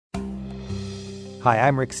Hi,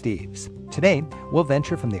 I'm Rick Steves. Today, we'll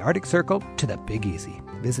venture from the Arctic Circle to the Big Easy,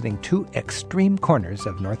 visiting two extreme corners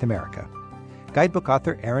of North America. Guidebook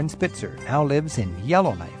author Aaron Spitzer now lives in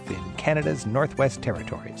Yellowknife in Canada's Northwest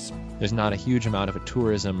Territories. There's not a huge amount of a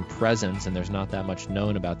tourism presence, and there's not that much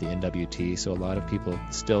known about the NWT, so a lot of people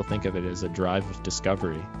still think of it as a drive of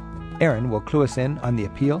discovery. Aaron will clue us in on the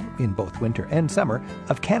appeal, in both winter and summer,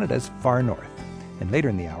 of Canada's far north. And later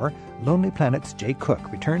in the hour, Lonely Planet's Jay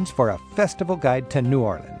Cook returns for a festival guide to New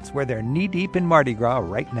Orleans, where they're knee-deep in Mardi Gras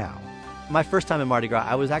right now. My first time in Mardi Gras,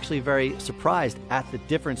 I was actually very surprised at the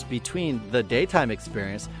difference between the daytime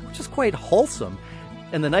experience, which is quite wholesome,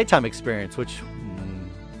 and the nighttime experience, which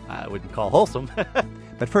I wouldn't call wholesome.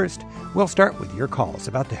 But first, we'll start with your calls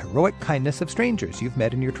about the heroic kindness of strangers you've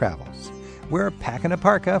met in your travels. We're packing a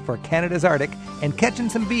parka for Canada's Arctic and catching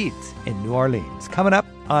some beads in New Orleans, coming up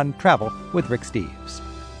on Travel with Rick Steves.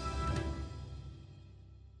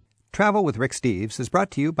 Travel with Rick Steves is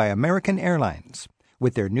brought to you by American Airlines.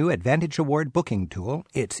 With their new Advantage Award booking tool,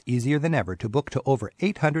 it's easier than ever to book to over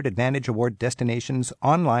 800 Advantage Award destinations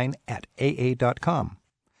online at aa.com.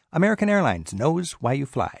 American Airlines knows why you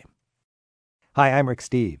fly. Hi, I'm Rick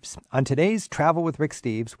Steves. On today's Travel with Rick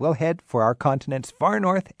Steves, we'll head for our continent's far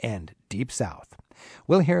north and deep south.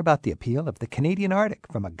 We'll hear about the appeal of the Canadian Arctic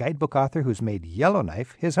from a guidebook author who's made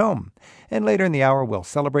Yellowknife his home. And later in the hour, we'll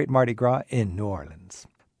celebrate Mardi Gras in New Orleans.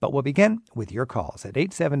 But we'll begin with your calls at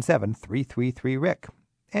 877-333-RICK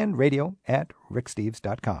and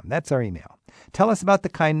radio@ricksteves.com. That's our email. Tell us about the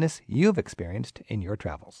kindness you've experienced in your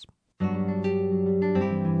travels.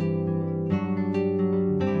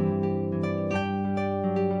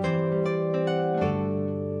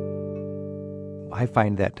 I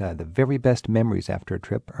find that the very best memories after a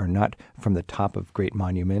trip are not from the top of great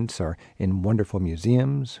monuments or in wonderful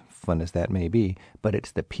museums, fun as that may be, but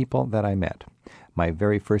it's the people that I met. My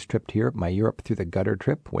very first trip to Europe, my Europe Through the Gutter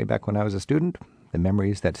trip, way back when I was a student, the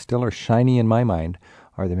memories that still are shiny in my mind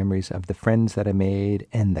are the memories of the friends that I made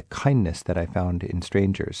and the kindness that I found in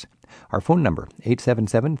strangers. Our phone number,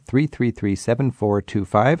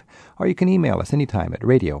 877-333-7425, or you can email us anytime at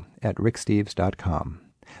radio@ricksteves.com.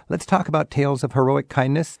 Let's talk about tales of heroic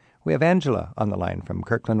kindness. We have Angela on the line from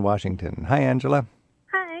Kirkland, Washington. Hi, Angela.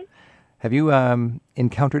 Hi. Have you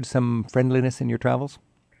encountered some friendliness in your travels?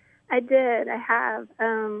 I did. I have.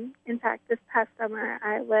 In fact, this past summer,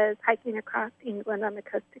 I was hiking across England on the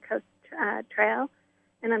coast-to-coast trail,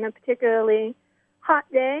 and on a particularly hot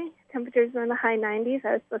day, temperatures were in the high 90s.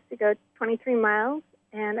 I was supposed to go 23 miles,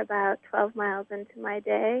 and about 12 miles into my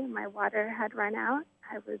day, my water had run out.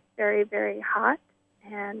 I was very, very hot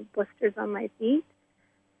and blisters on my feet,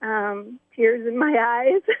 tears in my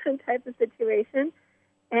eyes type of situation.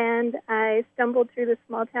 And I stumbled through the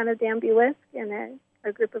small town of Danby-Wisk, and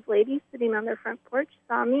a group of ladies sitting on their front porch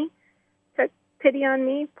saw me, took pity on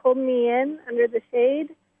me, pulled me in under the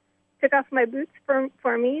shade, took off my boots for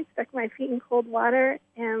me, stuck my feet in cold water,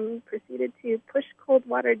 and proceeded to push cold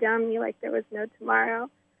water down me like there was no tomorrow.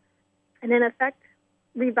 And in effect,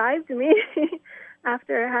 revived me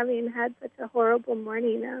after having had such a horrible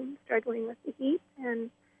morning, struggling with the heat.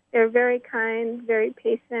 And they were very kind, very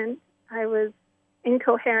patient. I was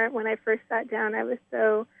incoherent when I first sat down. I was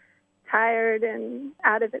so tired and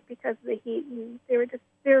out of it because of the heat. And they were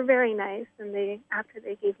very nice. And after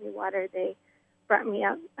they gave me water, they brought me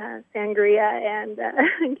out sangria and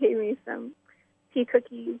gave me some tea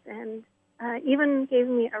cookies and even gave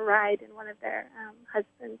me a ride in one of their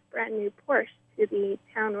husband's brand new Porsche to the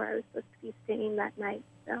town where I was supposed to be staying that night.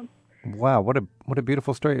 So, wow, what a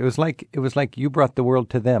beautiful story! It was like you brought the world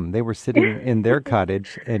to them. They were sitting in their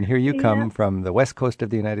cottage, and here you come from the west coast of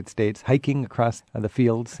the United States, hiking across the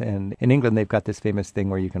fields. And in England, they've got this famous thing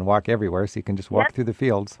where you can walk everywhere, so you can just walk through the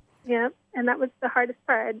fields. Yeah, and that was the hardest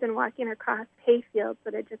part. I'd been walking across hay fields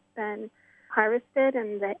that had just been harvested,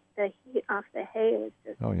 and the heat off the hay was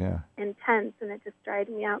just intense, and it just dried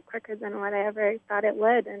me out quicker than what I ever thought it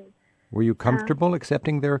would. And were you comfortable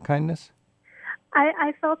accepting their kindness?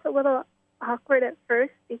 I felt a little awkward at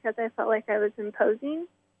first because I felt like I was imposing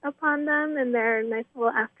upon them in their nice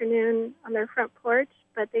little afternoon on their front porch,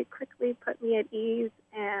 but they quickly put me at ease,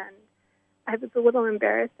 and I was a little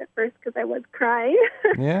embarrassed at first because I was crying.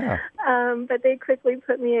 Yeah. But they quickly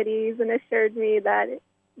put me at ease and assured me that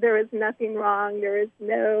there was nothing wrong. There was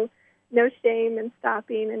no shame in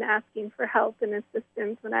stopping and asking for help and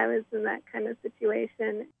assistance when I was in that kind of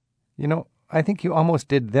situation. You know, I think you almost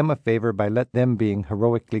did them a favor by let them being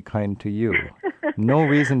heroically kind to you. No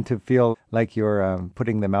reason to feel like you're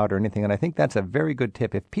putting them out or anything. And I think that's a very good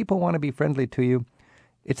tip. If people want to be friendly to you,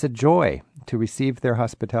 it's a joy to receive their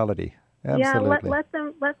hospitality. Absolutely.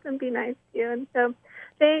 Yeah, let them be nice to you. And so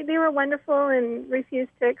they were wonderful and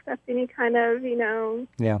refused to accept any kind of,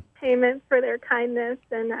 payment for their kindness.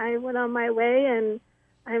 And I went on my way, and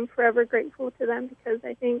I'm forever grateful to them because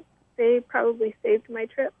I think they probably saved my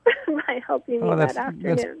trip by helping me that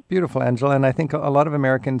afternoon. That's beautiful, Angela. And I think a lot of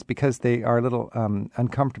Americans, because they are a little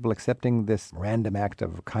uncomfortable accepting this random act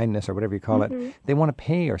of kindness or whatever you call it, they want to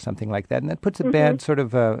pay or something like that. And that puts a bad sort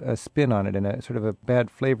of a spin on it and a sort of a bad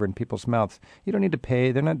flavor in people's mouths. You don't need to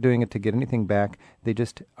pay. They're not doing it to get anything back. They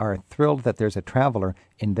just are thrilled that there's a traveler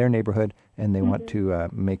in their neighborhood, and they want to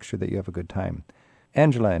make sure that you have a good time.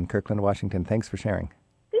 Angela in Kirkland, Washington, thanks for sharing.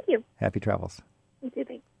 Thank you. Happy travels. You too,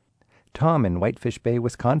 thanks. Tom in Whitefish Bay,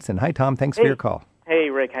 Wisconsin. Hi, Tom. Thanks for your call. Hey,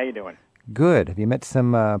 Rick. How you doing? Good. Have you met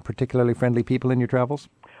some particularly friendly people in your travels?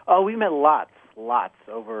 Oh, we met lots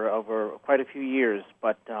over quite a few years.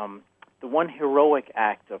 But the one heroic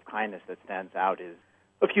act of kindness that stands out is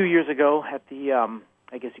a few years ago at the,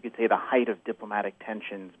 I guess you could say, the height of diplomatic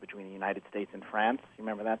tensions between the United States and France. You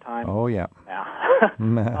remember that time? Oh, yeah.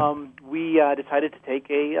 Yeah. We decided to take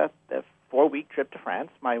a 4-week trip to France,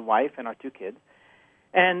 my wife and our 2 kids.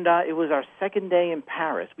 And it was our second day in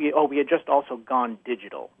Paris. We had just also gone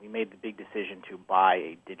digital. We made the big decision to buy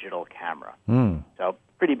a digital camera. So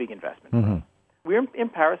pretty big investment. We were in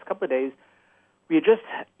Paris a couple of days. We had just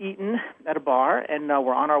eaten at a bar, and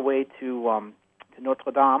we're on our way to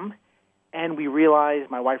Notre Dame. And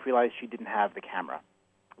my wife realized she didn't have the camera.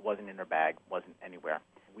 It wasn't in her bag, wasn't anywhere.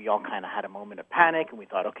 We all kind of had a moment of panic, and we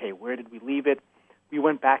thought, okay, where did we leave it? We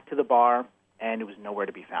went back to the bar, and it was nowhere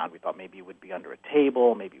to be found. We thought maybe it would be under a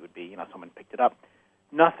table, maybe it would be, someone picked it up.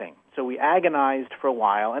 Nothing. So we agonized for a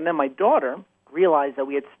while, and then my daughter realized that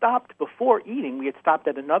we had stopped before eating. We had stopped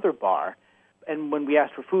at another bar, and when we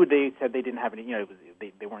asked for food, they said they didn't have any,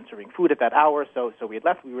 they weren't serving food at that hour, so we had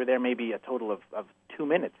left. We were there maybe a total of 2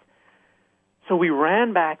 minutes. So we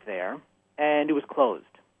ran back there, and it was closed.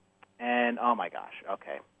 And, oh my gosh,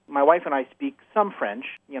 okay. My wife and I speak some French,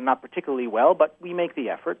 not particularly well, but we make the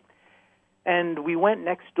effort. And we went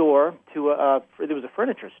next door to there was a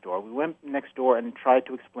furniture store. We went next door and tried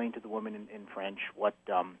to explain to the woman in French what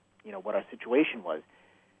our situation was.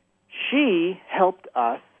 She helped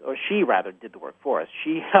us, or she rather did the work for us.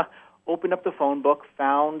 She opened up the phone book,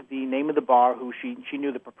 found the name of the bar, who she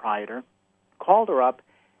knew the proprietor, called her up,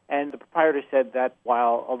 and the proprietor said that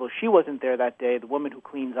although she wasn't there that day, the woman who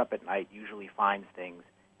cleans up at night usually finds things,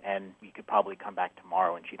 and we could probably come back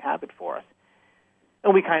tomorrow and she'd have it for us.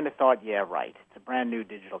 And we kind of thought, yeah, right. It's a brand-new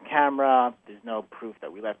digital camera. There's no proof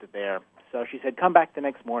that we left it there. So she said, come back the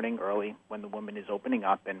next morning early when the woman is opening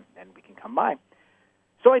up, and we can come by.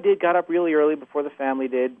 So I did, got up really early before the family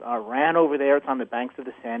did, ran over there. It's on the banks of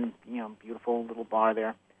the Seine, beautiful little bar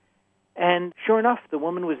there. And sure enough, the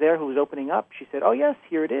woman was there who was opening up. She said, oh, yes,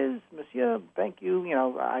 here it is, monsieur, thank you.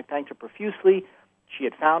 I thanked her profusely. She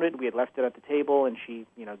had found it. We had left it at the table, and she,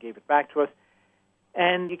 gave it back to us.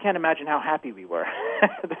 And you can't imagine how happy we were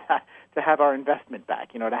to have our investment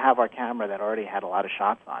back, to have our camera that already had a lot of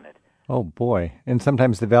shots on it. Oh, boy. And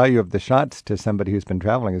sometimes the value of the shots to somebody who's been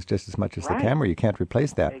traveling is just as much as Right. the camera. You can't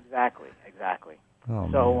replace that. Exactly. Oh,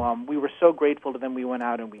 So we were so grateful to them. We went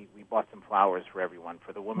out and we bought some flowers for everyone,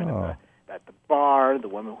 for the woman at the bar, the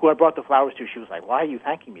woman who I brought the flowers to. She was like, why are you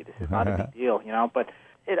thanking me? This is not a big deal, But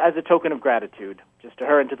as a token of gratitude, just to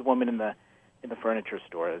her and to the woman in the furniture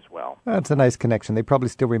store as well. That's a nice connection. They probably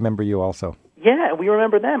still remember you also. Yeah, we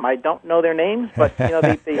remember them. I don't know their names, but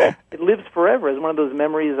it lives forever as one of those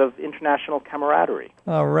memories of international camaraderie.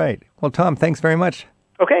 All right. Well, Tom, thanks very much.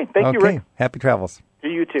 Okay, thank you, Rick. Happy travels. To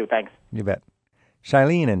you too, thanks. You bet.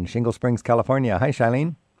 Shailene in Shingle Springs, California. Hi,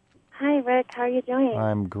 Shailene. Hi, Rick. How are you doing?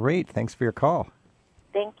 I'm great. Thanks for your call.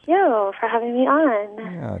 Thank you for having me on.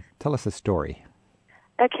 Yeah, tell us a story.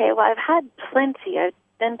 Okay, well, I've had plenty. I've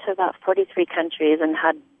been to about 43 countries and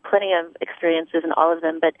had plenty of experiences in all of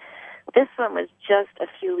them, but this one was just a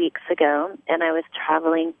few weeks ago, and I was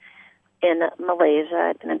traveling in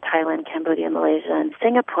Malaysia. I'd been in Thailand, Cambodia, Malaysia, and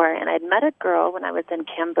Singapore, and I'd met a girl when I was in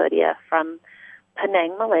Cambodia from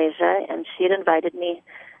Penang, Malaysia, and she had invited me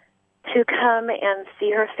to come and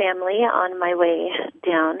see her family on my way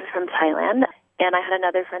down from Thailand. And I had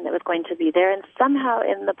another friend that was going to be there, and somehow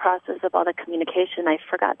in the process of all the communication, I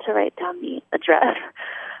forgot to write down the address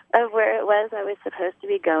of where it was I was supposed to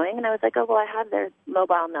be going. And I was like, oh, well, I have their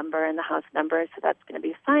mobile number and the house number, so that's going to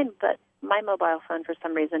be fine. But my mobile phone, for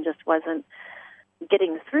some reason, just wasn't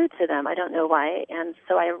getting through to them. I don't know why. And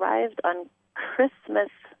so I arrived on Christmas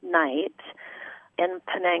night in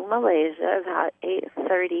Penang, Malaysia, about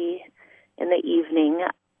 8:30 in the evening.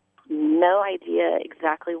 No idea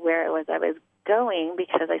exactly where it was I was going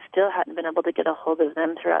because I still hadn't been able to get a hold of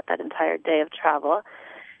them throughout that entire day of travel.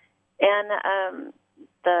 And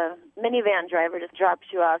the minivan driver just drops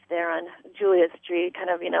you off there on Julia Street, kind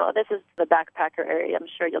of, this is the backpacker area. I'm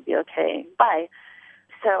sure you'll be okay. Bye.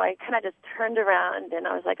 So I kind of just turned around, and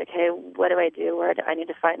I was like, okay, what do I do? Where do I need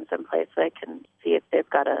to find some place so I can see if they've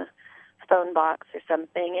got a phone box or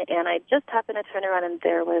something? And I just happened to turn around, and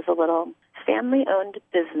there was a little family-owned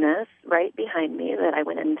business right behind me that I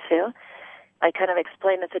went into. I kind of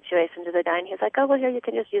explained the situation to the guy, and he's like, oh, well, here, you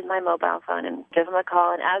can just use my mobile phone and give him a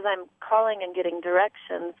call. And as I'm calling and getting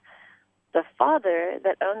directions, the father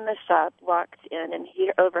that owned the shop walked in, and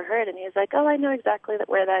he overheard, and he's like, oh, I know exactly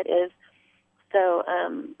where that is. So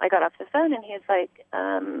I got off the phone, and he's like,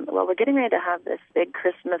 well, we're getting ready to have this big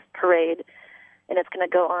Christmas parade, and it's going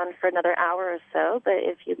to go on for another hour or so. But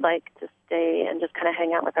if you'd like to stay and just kind of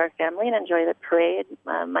hang out with our family and enjoy the parade,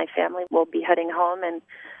 my family will be heading home, and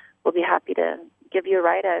we'll be happy to give you a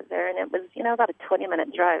ride out there. And it was, about a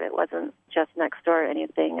 20-minute drive. It wasn't just next door or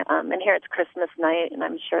anything. And here it's Christmas night, and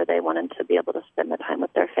I'm sure they wanted to be able to spend the time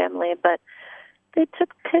with their family. But they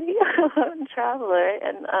took pity on a lone traveler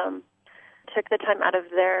and took the time out of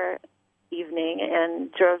their evening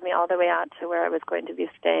and drove me all the way out to where I was going to be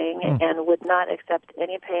staying and would not accept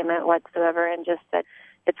any payment whatsoever, and just said,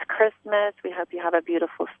 it's Christmas. We hope you have a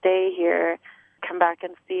beautiful stay here. Come back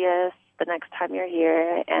and see us the next time you're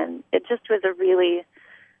here. And it just was a really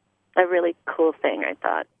cool thing, I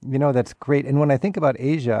thought. That's great. And when I think about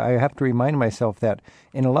Asia, I have to remind myself that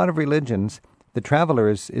in a lot of religions, the traveler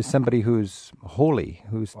is somebody who's holy,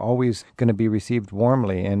 who's always going to be received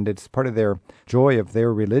warmly, and it's part of their joy of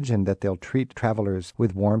their religion that they'll treat travelers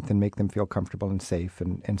with warmth and make them feel comfortable and safe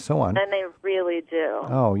and so on. And they really do.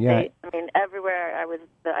 Oh, yeah. Everywhere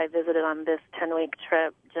I visited on this 10-week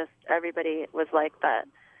trip, just everybody was like that.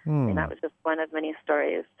 And that was just one of many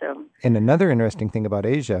stories. So. And another interesting thing about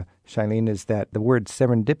Asia, Shailene, is that the word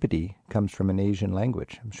serendipity comes from an Asian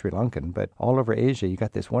language. I'm Sri Lankan, but all over Asia, you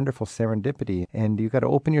got this wonderful serendipity, and you've got to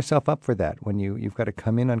open yourself up for that. When you've got to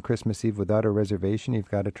come in on Christmas Eve without a reservation, you've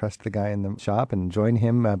got to trust the guy in the shop and join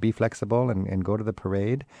him, be flexible, and go to the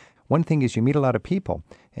parade. One thing is you meet a lot of people,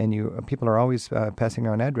 and people are always passing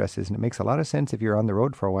around addresses, and it makes a lot of sense if you're on the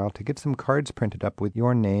road for a while to get some cards printed up with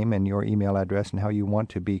your name and your email address and how you want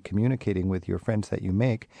to be communicating with your friends that you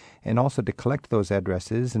make, and also to collect those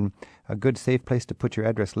addresses. And a good, safe place to put your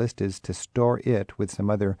address list is to store it with some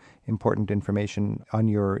other important information on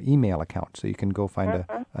your email account, so you can go find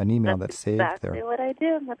an email that's saved there. That's exactly what I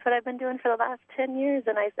do. That's what I've been doing for the last 10 years,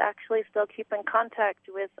 and I actually still keep in contact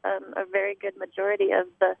with a very good majority of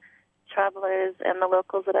the travelers and the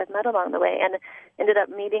locals that I've met along the way, and ended up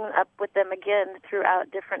meeting up with them again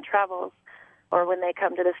throughout different travels. Or when they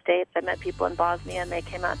come to the States, I met people in Bosnia, and they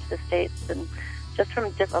came out to the States, and just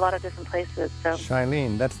from a lot of different places. So,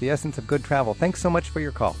 Shailene, that's the essence of good travel. Thanks so much for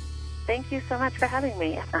your call. Thank you so much for having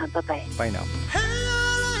me. Bye-bye. Bye now.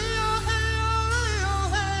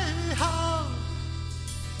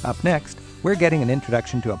 Up next, we're getting an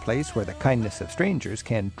introduction to a place where the kindness of strangers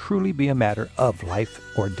can truly be a matter of life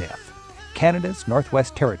or death. Canada's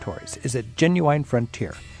Northwest Territories is a genuine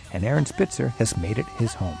frontier, and Aaron Spitzer has made it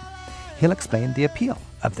his home. He'll explain the appeal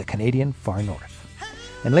of the Canadian far north.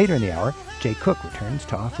 And later in the hour, Jay Cook returns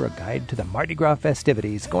to offer a guide to the Mardi Gras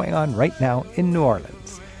festivities going on right now in New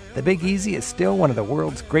Orleans. The Big Easy is still one of the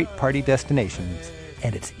world's great party destinations,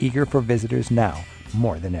 and it's eager for visitors now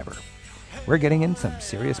more than ever. We're getting in some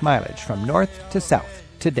serious mileage from north to south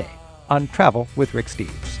today on Travel with Rick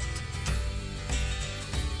Steves.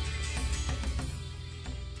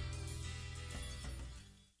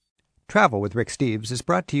 Travel with Rick Steves is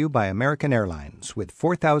brought to you by American Airlines, with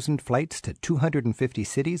 4,000 flights to 250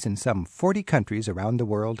 cities in some 40 countries around the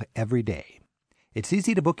world every day. It's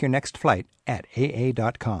easy to book your next flight at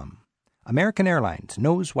aa.com. American Airlines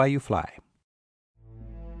knows why you fly.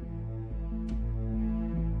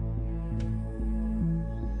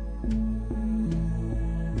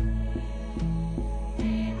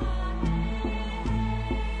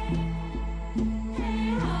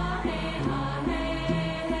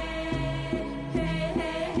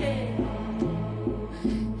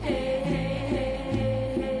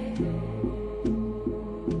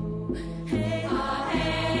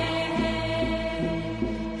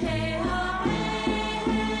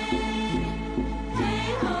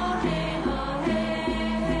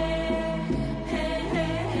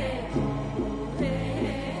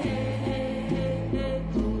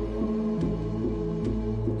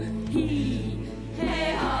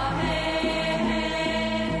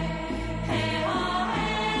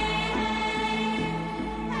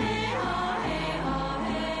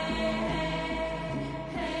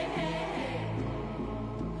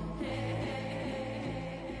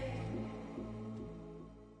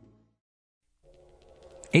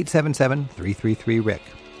 877-333-RICK,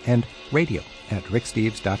 and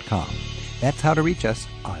radio@ricksteves.com. That's how to reach us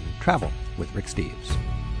on Travel with Rick Steves.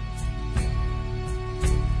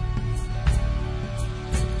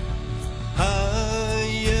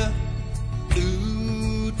 Hiya,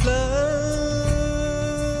 blue line.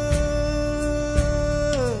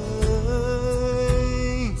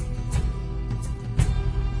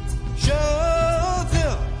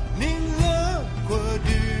 Chauffeur, Ningla,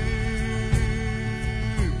 Quadu.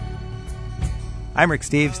 I'm Rick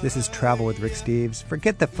Steves. This is Travel with Rick Steves.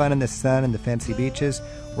 Forget the fun in the sun and the fancy beaches.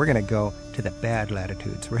 We're going to go to the bad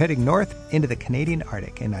latitudes. We're heading north into the Canadian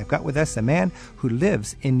Arctic, and I've got with us a man who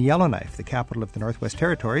lives in Yellowknife, the capital of the Northwest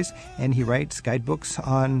Territories, and he writes guidebooks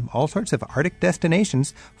on all sorts of Arctic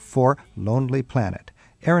destinations for Lonely Planet.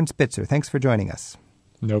 Aaron Spitzer, thanks for joining us.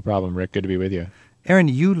 No problem, Rick. Good to be with you. Aaron,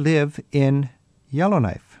 you live in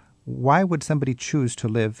Yellowknife. Why would somebody choose to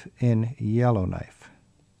live in Yellowknife?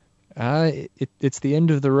 It's the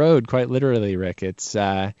end of the road, quite literally, Rick. It's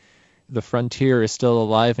the frontier is still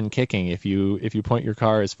alive and kicking. If you point your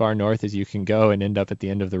car as far north as you can go and end up at the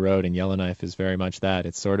end of the road, and Yellowknife is very much that.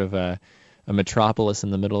 It's sort of a metropolis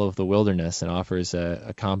in the middle of the wilderness and offers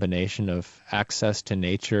a combination of access to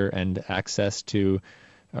nature and access to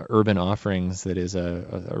urban offerings that is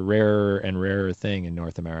a rarer and rarer thing in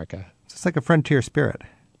North America. It's like a frontier spirit.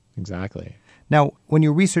 Exactly. Now, when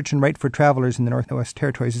you research and write for travelers in the Northwest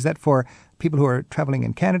Territories, is that for people who are traveling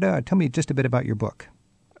in Canada? Tell me just a bit about your book.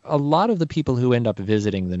 A lot of the people who end up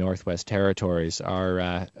visiting the Northwest Territories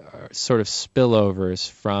are sort of spillovers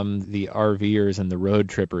from the RVers and the road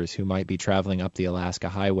trippers who might be traveling up the Alaska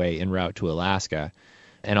Highway en route to Alaska.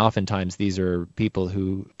 And oftentimes these are people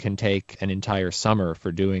who can take an entire summer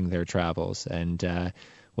for doing their travels and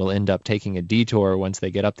will end up taking a detour once they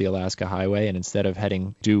get up the Alaska Highway, and instead of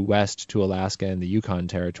heading due west to Alaska and the Yukon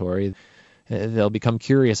Territory, they'll become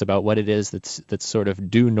curious about what it is that's sort of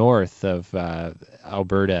due north of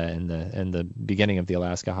Alberta and the beginning of the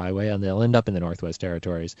Alaska Highway, and they'll end up in the Northwest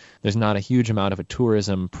Territories. There's not a huge amount of a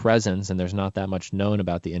tourism presence, and there's not that much known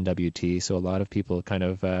about the NWT, so a lot of people kind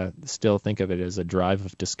of still think of it as a drive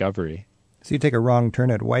of discovery. So you take a wrong turn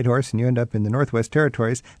at Whitehorse and you end up in the Northwest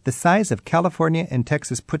Territories, the size of California and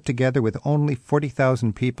Texas put together with only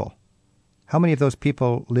 40,000 people. How many of those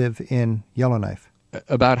people live in Yellowknife?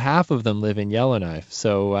 About half of them live in Yellowknife,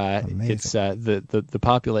 so it's the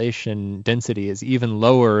population density is even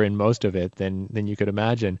lower in most of it than you could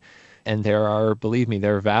imagine. And there are, believe me,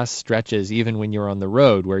 there are vast stretches, even when you're on the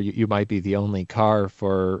road, where you might be the only car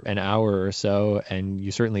for an hour or so, and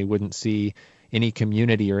you certainly wouldn't see any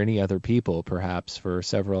community or any other people, perhaps, for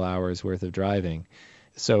several hours worth of driving.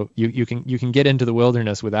 So you can get into the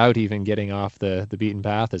wilderness without even getting off the beaten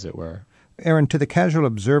path, as it were. Aaron, to the casual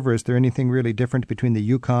observer, is there anything really different between the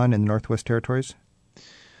Yukon and the Northwest Territories?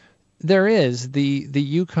 There is. The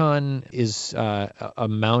Yukon is a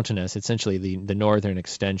mountainous, essentially the northern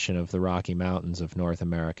extension of the Rocky Mountains of North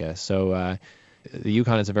America. So the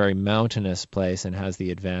Yukon is a very mountainous place and has the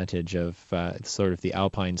advantage of sort of the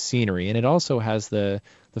alpine scenery. And it also has the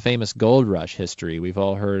famous gold rush history. We've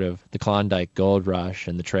all heard of the Klondike Gold Rush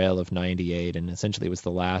and the Trail of 98, and essentially it was the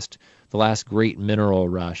last great mineral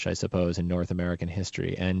rush, I suppose, in North American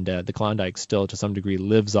history. And the Klondike still, to some degree,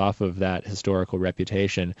 lives off of that historical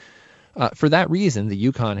reputation. For that reason, the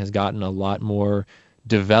Yukon has gotten a lot more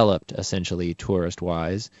developed, essentially,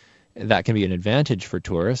 tourist-wise. That can be an advantage for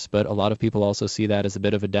tourists, but a lot of people also see that as a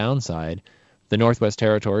bit of a downside. The Northwest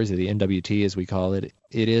Territories, or the NWT as we call it,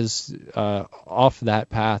 it is off that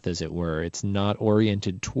path, as it were. It's not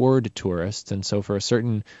oriented toward tourists, and so for a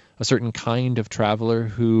certain kind of traveler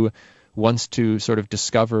who wants to sort of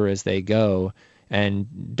discover as they go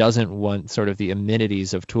and doesn't want sort of the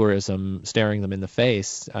amenities of tourism staring them in the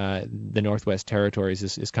face, the Northwest Territories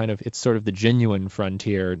is kind of, it's sort of the genuine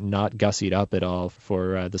frontier, not gussied up at all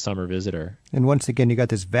for the summer visitor. And once again, you got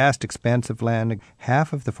this vast expanse of land.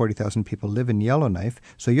 Half of the 40,000 people live in Yellowknife,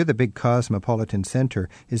 so you're the big cosmopolitan center.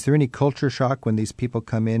 Is there any culture shock when these people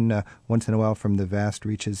come in once in a while from the vast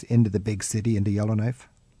reaches into the big city, into Yellowknife?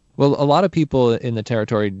 Well, a lot of people in the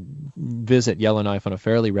territory visit Yellowknife on a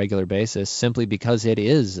fairly regular basis simply because it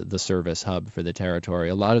is the service hub for the territory.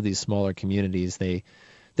 A lot of these smaller communities, they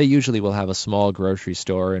usually will have a small grocery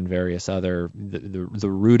store and various other,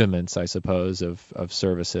 the rudiments, I suppose, of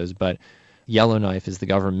services. But Yellowknife is the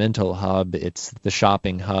governmental hub, it's the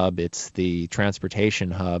shopping hub, it's the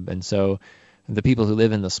transportation hub. And so the people who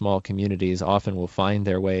live in the small communities often will find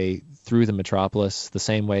their way through the metropolis the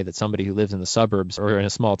same way that somebody who lives in the suburbs or in a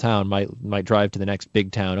small town might drive to the next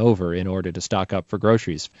big town over in order to stock up for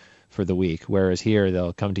groceries for the week, whereas here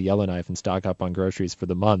they'll come to Yellowknife and stock up on groceries for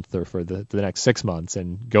the month or for the next 6 months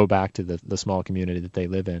and go back to the small community that they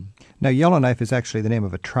live in. Now, Yellowknife is actually the name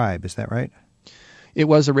of a tribe, is that right? It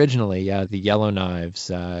was originally, yeah. The Yellowknives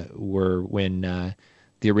were when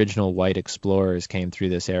the original white explorers came through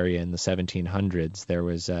this area in the 1700s. There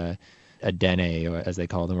was a Dene, or as they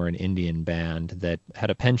call them, or an Indian band that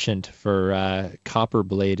had a penchant for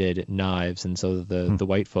copper-bladed knives, and so the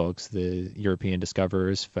white folks, the European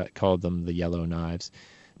discoverers, called them the Yellowknives.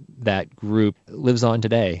 That group lives on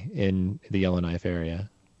today in the Yellowknife area.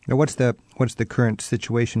 Now, what's the current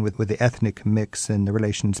situation with the ethnic mix and the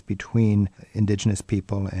relations between indigenous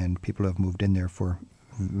people and people who have moved in there for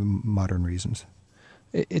modern reasons?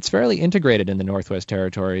 It's fairly integrated in the Northwest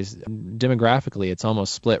Territories. Demographically, it's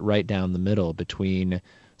almost split right down the middle between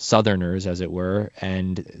Southerners, as it were,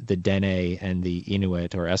 and the Dene and the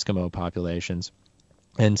Inuit or Eskimo populations.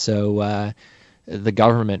 And so the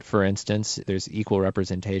government, for instance, there's equal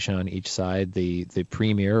representation on each side. The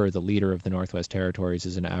premier or the leader of the Northwest Territories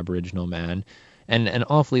is an Aboriginal man. And an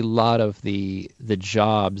awfully lot of the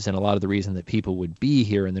jobs and a lot of the reason that people would be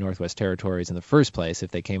here in the Northwest Territories in the first place,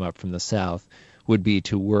 if they came up from the South, would be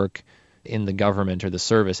to work in the government or the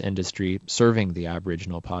service industry serving the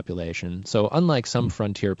Aboriginal population. So unlike some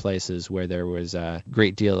frontier places where there was a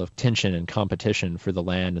great deal of tension and competition for the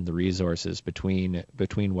land and the resources between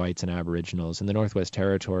whites and Aboriginals, in the Northwest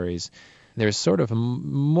Territories, there's sort of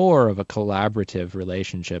more of a collaborative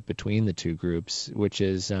relationship between the two groups, which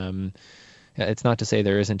is it's not to say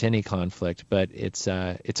there isn't any conflict, but it's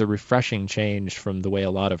a refreshing change from the way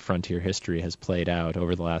a lot of frontier history has played out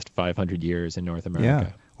over the last 500 years in North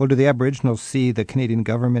America. Yeah. Well, do the Aboriginals see the Canadian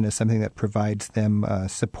government as something that provides them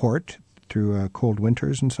support through cold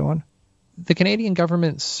winters and so on? The Canadian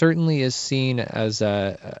government certainly is seen as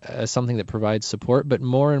something that provides support, but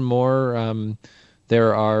more and more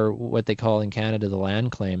there are what they call in Canada the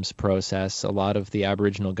land claims process. A lot of the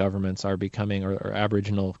Aboriginal governments are becoming, or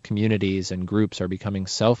Aboriginal communities and groups are becoming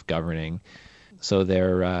self-governing. So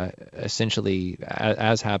they're essentially,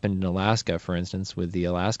 as happened in Alaska, for instance, with the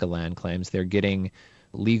Alaska land claims, they're getting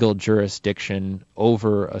legal jurisdiction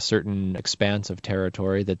over a certain expanse of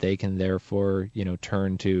territory that they can therefore,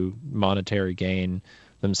 turn to monetary gain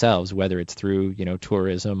themselves, whether it's through,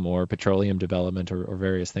 tourism or petroleum development or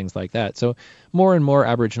various things like that. So more and more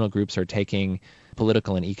Aboriginal groups are taking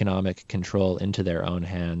political and economic control into their own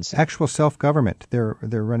hands. Actual self-government. They're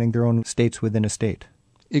running their own states within a state.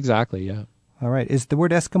 Exactly, yeah. All right. Is the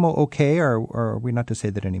word Eskimo okay, or are we not to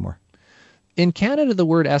say that anymore? In Canada, the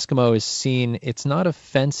word Eskimo is seen, it's not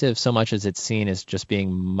offensive so much as it's seen as just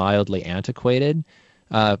being mildly antiquated.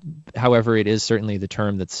 However, it is certainly the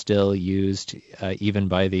term that's still used even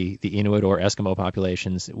by the Inuit or Eskimo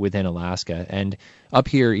populations within Alaska. And up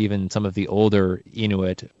here, even some of the older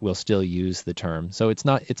Inuit will still use the term. So it's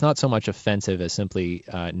not so much offensive as simply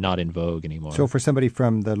not in vogue anymore. So for somebody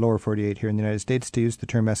from the lower 48 here in the United States to use the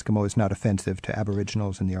term Eskimo is not offensive to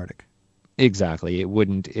Aboriginals in the Arctic? Exactly. It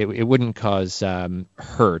wouldn't cause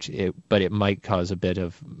hurt, but it might cause a bit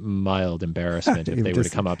of mild embarrassment if they were to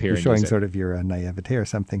come up here and showing use it. sort of your naivete or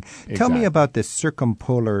something. Exactly. Tell me about this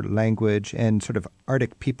circumpolar language and sort of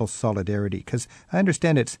Arctic people solidarity, because I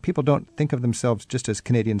understand people don't think of themselves just as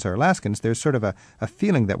Canadians or Alaskans. There's sort of a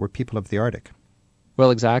feeling that we're people of the Arctic.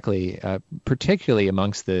 Well, exactly. Particularly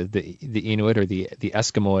amongst the Inuit or the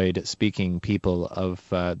Eskimoid-speaking people of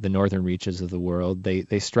the northern reaches of the world,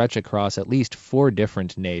 they stretch across at least 4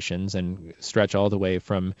 different nations and stretch all the way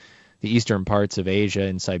from the eastern parts of Asia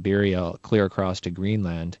and Siberia clear across to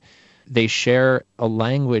Greenland. They share a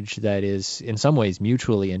language that is in some ways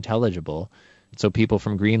mutually intelligible. So people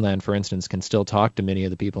from Greenland, for instance, can still talk to many of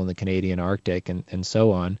the people in the Canadian Arctic and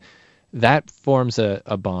so on. That forms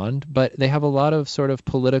a bond, but they have a lot of sort of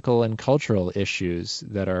political and cultural issues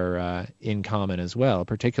that are in common as well,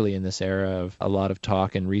 particularly in this era of a lot of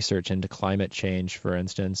talk and research into climate change, for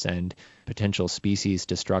instance, and potential species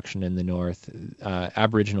destruction in the north.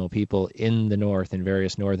 Aboriginal people in the north, in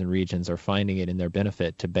various northern regions, are finding it in their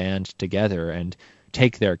benefit to band together and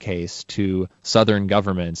take their case to southern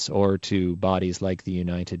governments or to bodies like the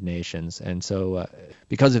United Nations. And so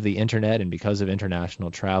because of the internet and because of international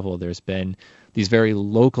travel, there's been these very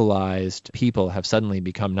localized people have suddenly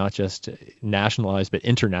become not just nationalized, but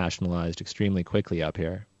internationalized extremely quickly up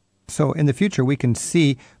here. So in the future, we can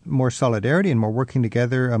see more solidarity and more working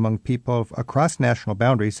together among people across national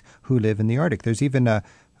boundaries who live in the Arctic. There's even a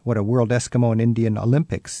World Eskimo and Indian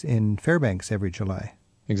Olympics in Fairbanks every July.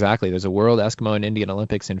 Exactly. There's a World Eskimo and Indian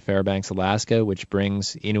Olympics in Fairbanks, Alaska, which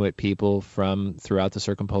brings Inuit people from throughout the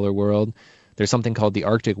circumpolar world. There's something called the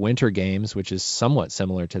Arctic Winter Games, which is somewhat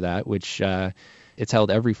similar to that, which It's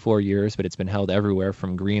held every 4 years, but it's been held everywhere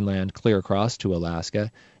from Greenland clear across to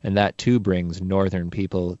Alaska, and that too brings northern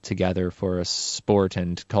people together for a sport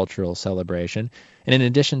and cultural celebration. And in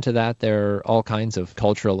addition to that, there are all kinds of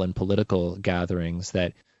cultural and political gatherings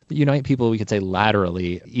that unite people, we could say,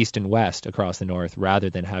 laterally, east and west across the north, rather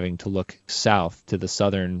than having to look south to the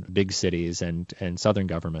southern big cities and southern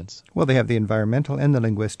governments. Well, they have the environmental and the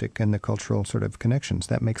linguistic and the cultural sort of connections.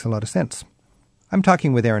 That makes a lot of sense. I'm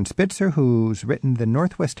talking with Aaron Spitzer, who's written the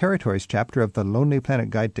Northwest Territories chapter of the Lonely Planet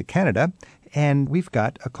Guide to Canada, and we've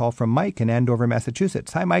got a call from Mike in Andover,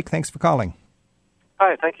 Massachusetts. Hi, Mike. Thanks for calling.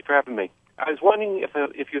 Hi, thank you for having me. I was wondering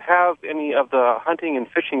if you have any of the hunting and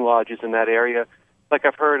fishing lodges in that area, like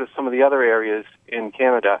I've heard of some of the other areas in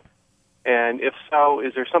Canada. And if so,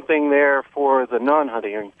 is there something there for the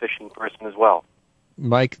non-hunting and fishing person as well?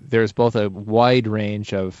 Mike, there's both a wide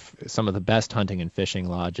range of some of the best hunting and fishing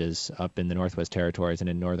lodges up in the Northwest Territories and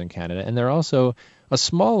in northern Canada, and there are also a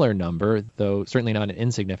smaller number, though certainly not an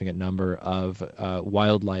insignificant number, of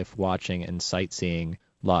wildlife watching and sightseeing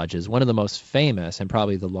lodges. One of the most famous and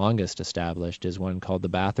probably the longest established is one called the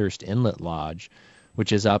Bathurst Inlet Lodge,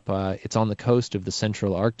 which is up, it's on the coast of the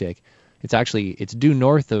Central Arctic. It's due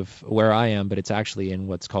north of where I am, but it's actually in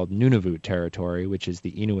what's called Nunavut territory, which is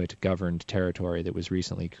the Inuit-governed territory that was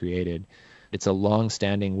recently created. It's a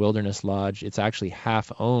long-standing wilderness lodge. It's actually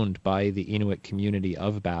half owned by the Inuit community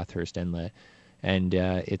of Bathurst Inlet, and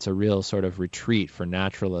it's a real sort of retreat for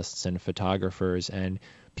naturalists and photographers and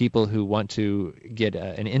people who want to get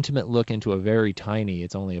an intimate look into a very tiny,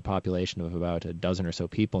 it's only a population of about a dozen or so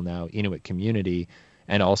people now, Inuit community,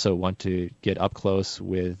 and also want to get up close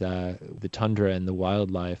with the tundra and the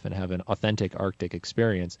wildlife and have an authentic Arctic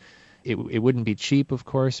experience. It wouldn't be cheap, of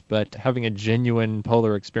course, but having a genuine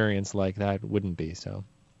polar experience like that wouldn't be so.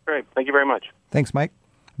 Great. Thank you very much. Thanks, Mike.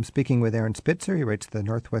 I'm speaking with Aaron Spitzer. He writes the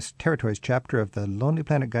Northwest Territories chapter of the Lonely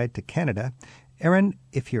Planet Guide to Canada. Aaron,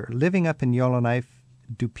 if you're living up in Yellowknife,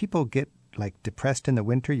 do people get depressed in the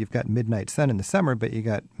winter? You've got midnight sun in the summer, but you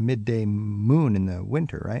got midday moon in the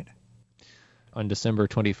winter, right? On December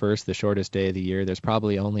 21st, the shortest day of the year, there's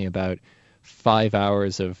probably only about 5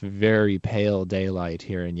 hours of very pale daylight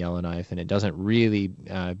here in Yellowknife, and it doesn't really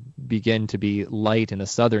begin to be light in a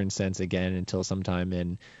southern sense again until sometime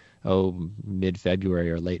in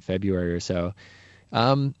mid-February or late February or so.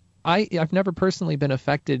 I've never personally been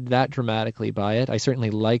affected that dramatically by it. I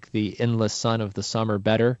certainly like the endless sun of the summer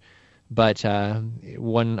better, but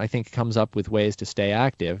one, I think, comes up with ways to stay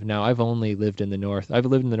active. Now, I've only lived in the North. I've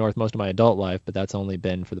lived in the North most of my adult life, but that's only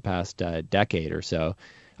been for the past decade or so.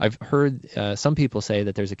 I've heard some people say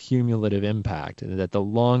that there's a cumulative impact, that the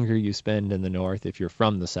longer you spend in the North, if you're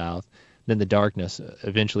from the South, then the darkness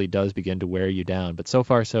eventually does begin to wear you down. But so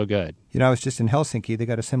far, so good. You know, I was just in Helsinki. They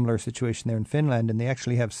got a similar situation there in Finland, and they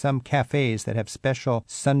actually have some cafes that have special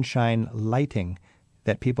sunshine lighting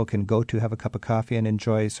that people can go to, have a cup of coffee, and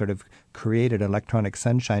enjoy sort of created electronic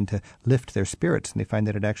sunshine to lift their spirits, and they find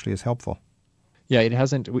that it actually is helpful. Yeah, it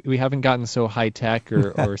hasn't. We haven't gotten so high tech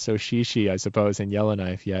or so shishi, I suppose, in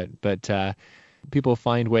Yellowknife yet. But people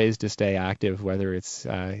find ways to stay active, whether it's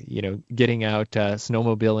getting out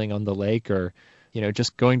snowmobiling on the lake, or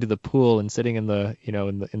just going to the pool and sitting in the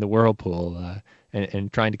in the whirlpool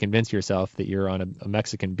and trying to convince yourself that you're on a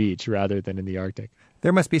Mexican beach rather than in the Arctic.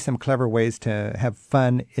 There must be some clever ways to have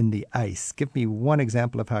fun in the ice. Give me one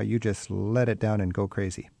example of how you just let it down and go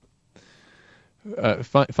crazy.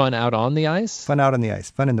 Fun out on the ice? Fun out on the ice.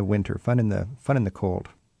 Fun in the winter. Fun in the cold.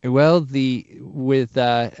 Well, with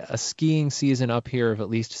a skiing season up here of at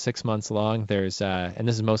least 6 months long, there's and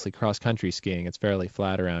this is mostly cross-country skiing. It's fairly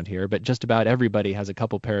flat around here, but just about everybody has a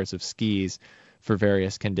couple pairs of skis for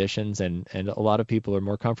various conditions, and a lot of people are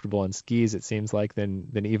more comfortable on skis, it seems like,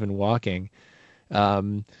 than even walking.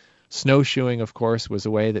 Snowshoeing, of course, was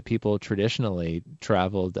a way that people traditionally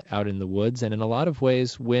traveled out in the woods, and in a lot of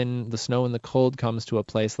ways, when the snow and the cold comes to a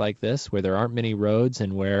place like this, where there aren't many roads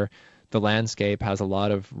and where the landscape has a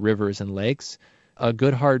lot of rivers and lakes, a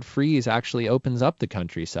good hard freeze actually opens up the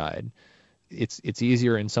countryside. It's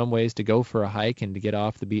easier in some ways to go for a hike and to get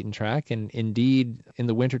off the beaten track, and indeed, in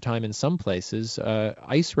the wintertime in some places,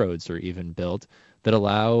 ice roads are even built that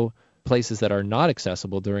allow places that are not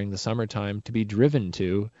accessible during the summertime to be driven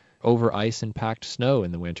to over ice and packed snow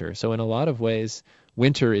in the winter. So in a lot of ways,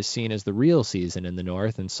 winter is seen as the real season in the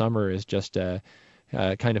North, and summer is just a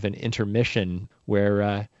kind of an intermission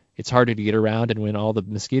where it's harder to get around and when all the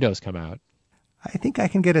mosquitoes come out. I think I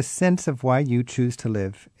can get a sense of why you choose to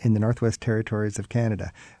live in the Northwest Territories of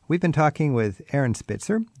Canada. We've been talking with Aaron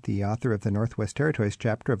Spitzer, the author of the Northwest Territories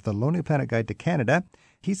chapter of the Lonely Planet Guide to Canada.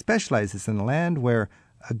 He specializes in a land where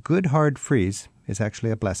a good hard freeze is actually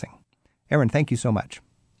a blessing. Aaron, thank you so much.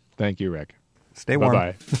 Thank you, Rick. Stay warm.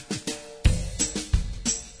 Bye-bye.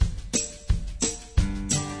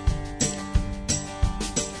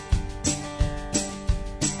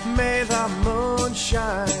 May the moon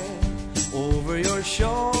shine over your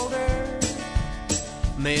shoulder.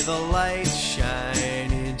 May the light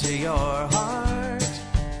shine into your heart.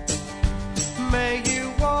 May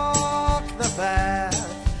you walk the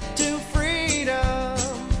path to freedom.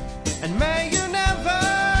 And may you never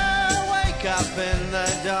wake up in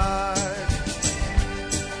the dark.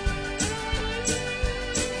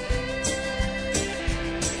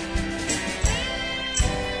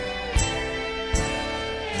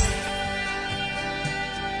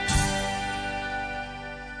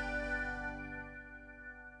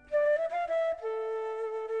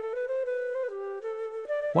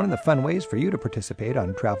 One of the fun ways for you to participate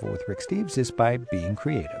on Travel with Rick Steves is by being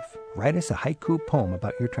creative. Write us a haiku poem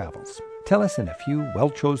about your travels. Tell us in a few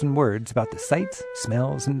well-chosen words about the sights,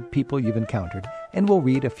 smells, and people you've encountered, and we'll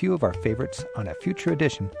read a few of our favorites on a future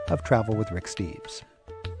edition of Travel with Rick Steves.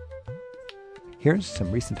 Here's some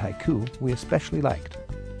recent haiku we especially liked.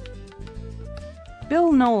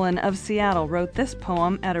 Bill Nolan of Seattle wrote this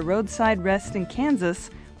poem at a roadside rest in Kansas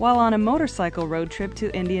while on a motorcycle road trip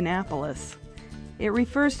to Indianapolis. It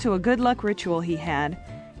refers to a good luck ritual he had,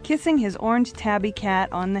 kissing his orange tabby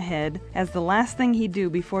cat on the head as the last thing he'd do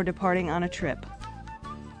before departing on a trip.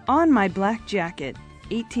 On my black jacket,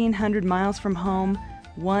 1,800 miles from home,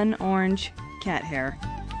 one orange cat hair.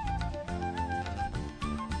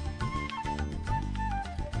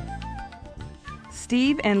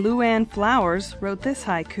 Steve and Luann Flowers wrote this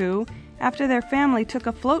haiku after their family took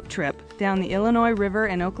a float trip down the Illinois River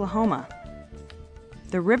in Oklahoma.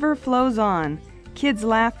 The river flows on, kids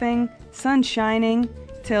laughing, sun shining,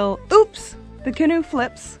 till, oops, the canoe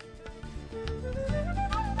flips.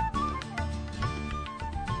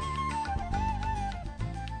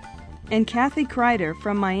 And Kathy Kreider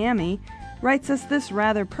from Miami writes us this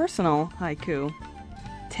rather personal haiku.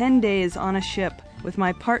 10 days on a ship with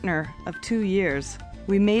my partner of 2 years.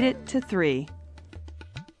 We made it to 3.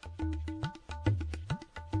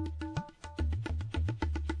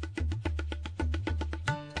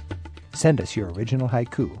 Send us your original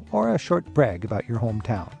haiku or a short brag about your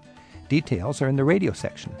hometown. Details are in the radio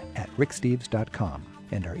section at ricksteves.com,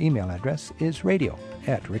 and our email address is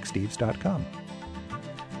radio@ricksteves.com.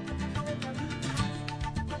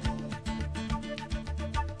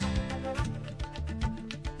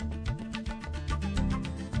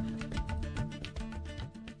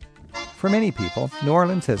 For many people, New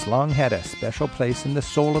Orleans has long had a special place in the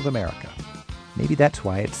soul of America. Maybe that's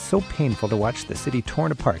why it's so painful to watch the city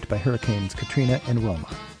torn apart by Hurricanes Katrina and Roma.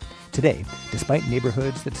 Today, despite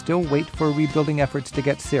neighborhoods that still wait for rebuilding efforts to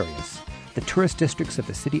get serious, the tourist districts of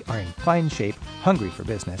the city are in fine shape, hungry for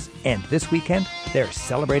business, and this weekend, they're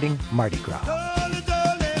celebrating Mardi Gras.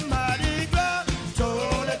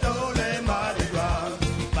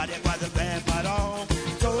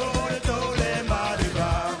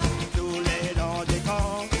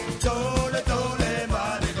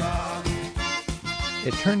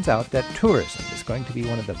 It turns out that tourism is going to be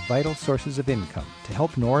one of the vital sources of income to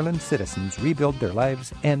help New Orleans citizens rebuild their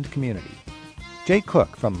lives and community. Jay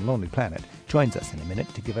Cook from Lonely Planet joins us in a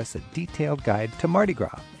minute to give us a detailed guide to Mardi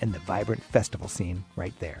Gras and the vibrant festival scene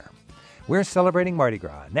right there. We're celebrating Mardi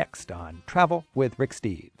Gras next on Travel with Rick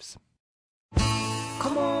Steves.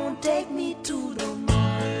 Come on, take me to the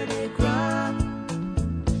Mardi Gras,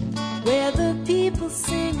 where the people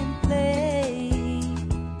sing and play,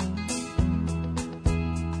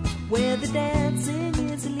 where the dancing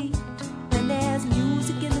is elite, and there's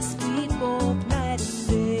music in the street both night and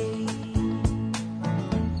day.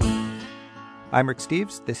 I'm Rick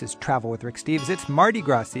Steves. This is Travel with Rick Steves. It's Mardi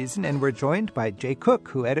Gras season, and we're joined by Jay Cook,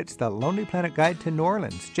 who edits the Lonely Planet Guide to New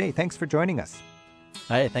Orleans. Jay, thanks for joining us.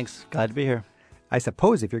 Hey, thanks. Glad to be here. I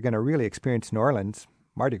suppose if you're going to really experience New Orleans,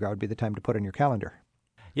 Mardi Gras would be the time to put on your calendar.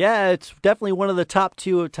 Yeah, it's definitely one of the top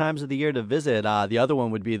two times of the year to visit. The other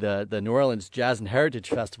one would be the New Orleans Jazz and Heritage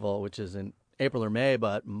Festival, which is in April or May.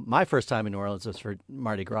 But my first time in New Orleans was for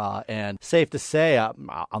Mardi Gras, and safe to say,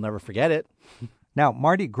 I'll never forget it. Now,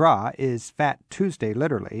 Mardi Gras is Fat Tuesday,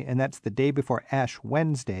 literally, and that's the day before Ash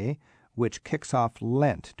Wednesday, which kicks off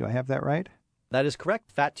Lent. Do I have that right? That is correct.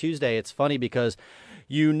 Fat Tuesday. It's funny because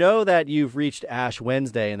you know that you've reached Ash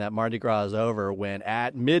Wednesday and that Mardi Gras is over when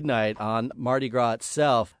at midnight on Mardi Gras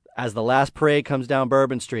itself, as the last parade comes down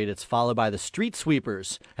Bourbon Street, it's followed by the street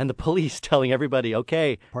sweepers and the police telling everybody,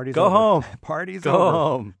 okay, Party's go over. home. Party's go over.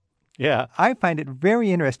 home. Yeah. I find it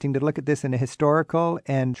very interesting to look at this in a historical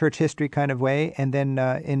and church history kind of way, and then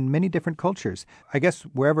in many different cultures. I guess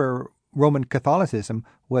wherever Roman Catholicism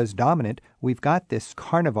was dominant, we've got this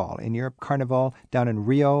Carnival in Europe, Carnival down in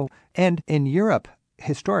Rio. And in Europe,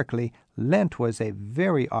 historically, Lent was a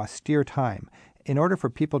very austere time. In order for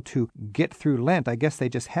people to get through Lent, I guess they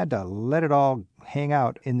just had to let it all hang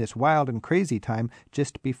out in this wild and crazy time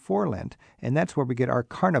just before Lent. And that's where we get our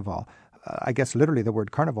Carnival. I guess literally the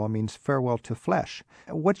word carnival means farewell to flesh.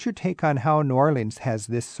 What's your take on how New Orleans has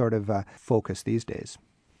this sort of focus these days?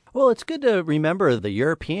 Well, it's good to remember the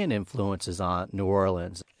European influences on New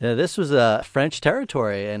Orleans. This was a French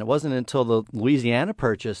territory, and it wasn't until the Louisiana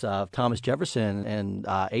Purchase of Thomas Jefferson in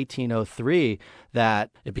 1803 that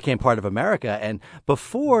it became part of America. And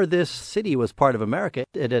before this city was part of America,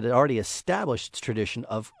 it had already established its tradition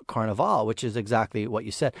of Carnival, which is exactly what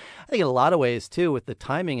you said. I think in a lot of ways, too, with the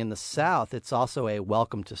timing in the South, it's also a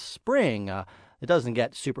welcome to spring. It doesn't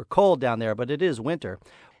get super cold down there, but it is winter.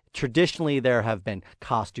 Traditionally, there have been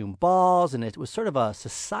costume balls, and it was sort of a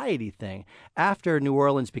society thing. After New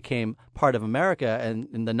Orleans became part of America and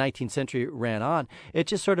in the 19th century ran on, it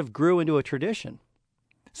just sort of grew into a tradition.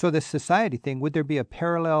 So this society thing, would there be a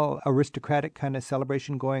parallel aristocratic kind of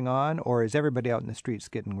celebration going on, or is everybody out in the streets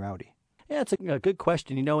getting rowdy? Yeah, it's a good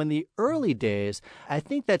question. In the early days, I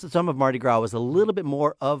think that some of Mardi Gras was a little bit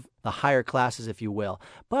more of the higher classes, if you will.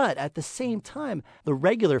 But at the same time, the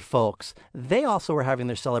regular folks, they also were having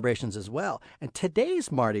their celebrations as well. And today's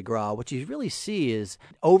Mardi Gras, what you really see is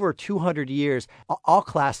over 200 years, all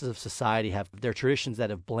classes of society have their traditions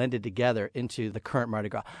that have blended together into the current Mardi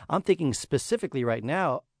Gras. I'm thinking specifically right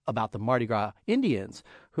now about the Mardi Gras Indians,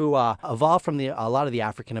 who evolved from a lot of the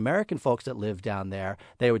African-American folks that lived down there.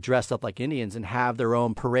 They would dress up like Indians and have their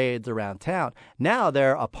own parades around town. Now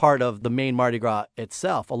they're a part of the main Mardi Gras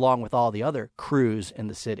itself, along with all the other crews in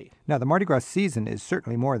the city. Now, the Mardi Gras season is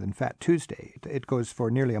certainly more than Fat Tuesday. It goes for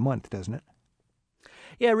nearly a month, doesn't it?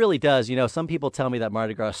 Yeah, it really does. Some people tell me that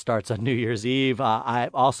Mardi Gras starts on New Year's Eve.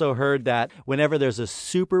 I've also heard that whenever there's a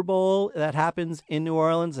Super Bowl that happens in New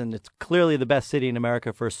Orleans, and it's clearly the best city in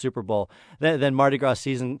America for a Super Bowl, then Mardi Gras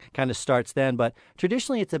season kind of starts then. But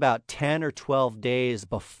traditionally, it's about 10 or 12 days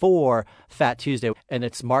before Fat Tuesday, and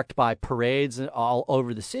it's marked by parades all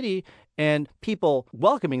over the city and people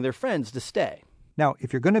welcoming their friends to stay. Now,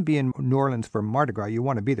 if you're going to be in New Orleans for Mardi Gras, you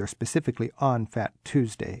want to be there specifically on Fat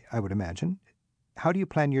Tuesday, I would imagine. How do you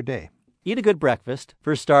plan your day? Eat a good breakfast,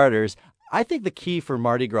 for starters. I think the key for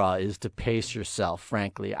Mardi Gras is to pace yourself,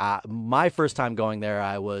 frankly. My first time going there,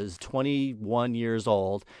 I was 21 years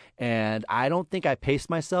old, and I don't think I paced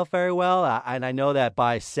myself very well. And I know that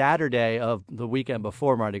by Saturday of the weekend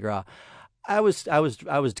before Mardi Gras, I was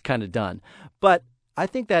kind of done. But I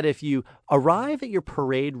think that if you arrive at your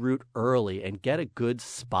parade route early and get a good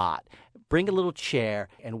spot, bring a little chair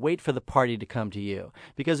and wait for the party to come to you.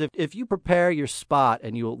 Because if you prepare your spot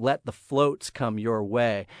and you let the floats come your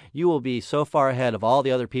way, you will be so far ahead of all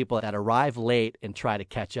the other people that arrive late and try to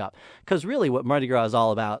catch up. Because really what Mardi Gras is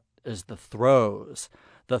all about is the throws.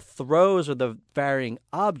 The throws are the varying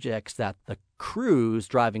objects that the crews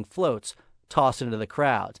driving floats toss into the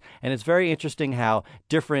crowds. And it's very interesting how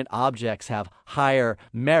different objects have higher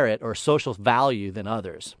merit or social value than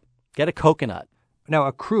others. Get a coconut. Now,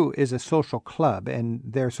 a crew is a social club, and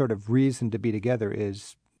their sort of reason to be together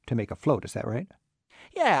is to make a float. Is that right?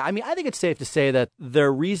 Yeah, I think it's safe to say that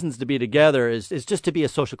their reasons to be together is just to be a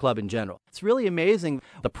social club in general. It's really amazing.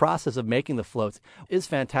 The process of making the floats is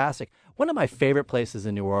fantastic. One of my favorite places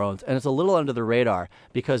in New Orleans, and it's a little under the radar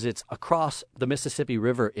because it's across the Mississippi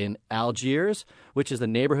River in Algiers, which is the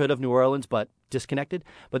neighborhood of New Orleans but disconnected.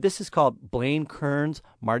 But this is called Blaine Kern's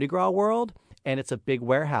Mardi Gras World, and it's a big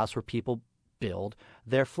warehouse where people build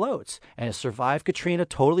their floats. And it survived Katrina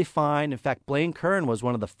totally fine. In fact, Blaine Kern was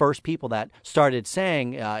one of the first people that started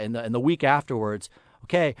saying in the week afterwards,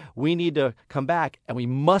 okay, we need to come back and we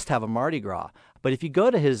must have a Mardi Gras. But if you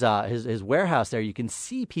go to his warehouse there, you can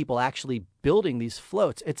see people actually building these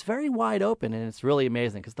floats. It's very wide open, and it's really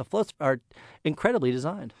amazing because the floats are incredibly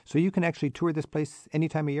designed. So you can actually tour this place any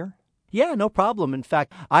time of year? Yeah, no problem. In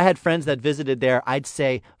fact, I had friends that visited there, I'd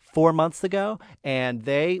say 4 months ago, and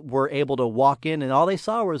they were able to walk in, and all they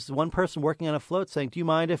saw was one person working on a float saying, do you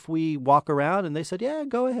mind if we walk around? And they said, yeah,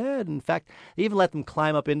 go ahead. In fact, they even let them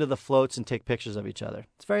climb up into the floats and take pictures of each other.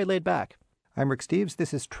 It's very laid back. I'm Rick Steves.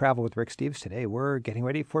 This is Travel with Rick Steves. Today we're getting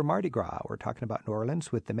ready for Mardi Gras. We're talking about New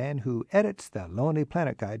Orleans with the man who edits the Lonely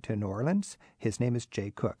Planet Guide to New Orleans. His name is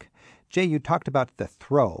Jay Cook. Jay, you talked about the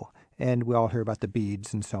throw, and we all hear about the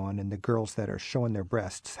beads and so on, and the girls that are showing their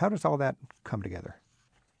breasts. How does all that come together?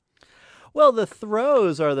 Well, the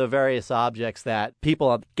throws are the various objects that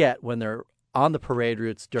people get when they're on the parade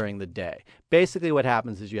routes during the day. Basically what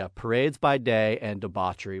happens is you have parades by day and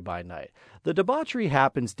debauchery by night. The debauchery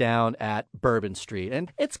happens down at Bourbon Street,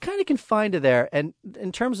 and it's kind of confined to there. And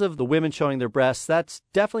in terms of the women showing their breasts, that's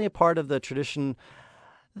definitely a part of the tradition.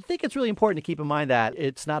 I think it's really important to keep in mind that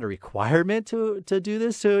it's not a requirement to do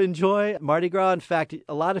this to enjoy Mardi Gras. In fact,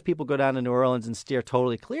 a lot of people go down to New Orleans and steer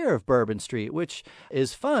totally clear of Bourbon Street, which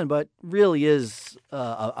is fun, but really is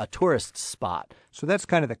a tourist spot. So that's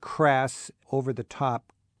kind of the crass,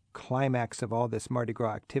 over-the-top climax of all this Mardi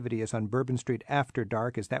Gras activity is on Bourbon Street after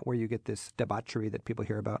dark. Is that where you get this debauchery that people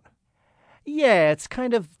hear about? Yeah, it's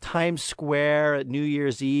kind of Times Square at New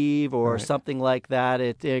Year's Eve or something like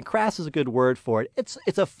that. Crass is a good word for it.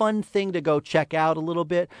 It's a fun thing to go check out a little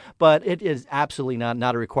bit, but it is absolutely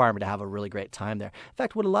not a requirement to have a really great time there. In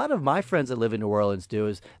fact, what a lot of my friends that live in New Orleans do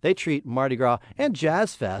is they treat Mardi Gras and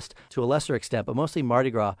Jazz Fest to a lesser extent, but mostly Mardi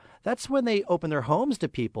Gras. That's when they open their homes to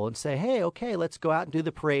people and say, hey, okay, let's go out and do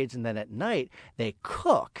the parades. And then at night, they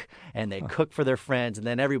cook, and they cook for their friends, and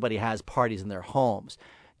then everybody has parties in their homes.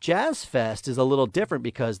 Jazz Fest is a little different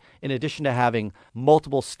because in addition to having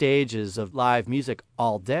multiple stages of live music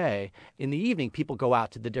all day, in the evening people go out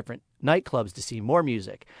to the different nightclubs to see more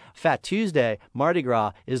music. Fat Tuesday, Mardi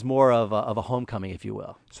Gras, is more of a homecoming, if you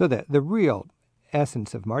will. So the real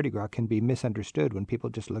essence of Mardi Gras can be misunderstood when people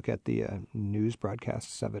just look at the news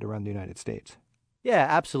broadcasts of it around the United States. Yeah,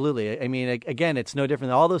 absolutely. I mean, again, it's no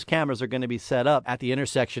different. All those cameras are going to be set up at the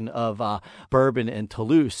intersection of Bourbon and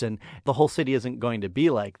Toulouse, and the whole city isn't going to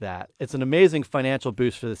be like that. It's an amazing financial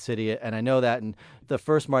boost for the city, and I know that in the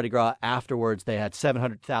first Mardi Gras afterwards, they had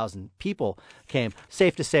 700,000 people came.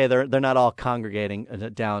 Safe to say they're not all congregating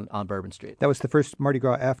down on Bourbon Street. That was the first Mardi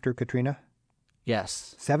Gras after Katrina?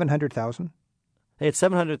 Yes. 700,000? They had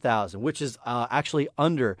 700,000, which is actually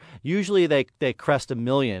under. Usually they crest 1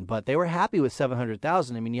 million, but they were happy with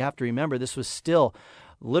 700,000. I mean, you have to remember this was still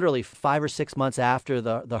literally 5 or 6 months after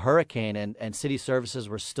the hurricane, and city services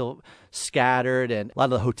were still scattered, and a lot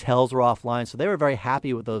of the hotels were offline, so they were very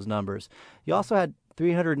happy with those numbers. You also had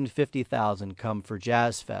 350,000 come for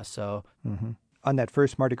Jazz Fest. So. Mm-hmm. On that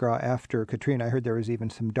first Mardi Gras after Katrina, I heard there was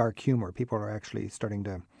even some dark humor. People are actually starting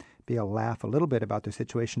to be able to laugh a little bit about the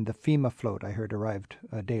situation. The FEMA float, I heard, arrived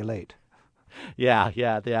a day late. Yeah.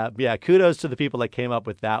 Kudos to the people that came up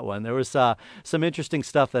with that one. There was some interesting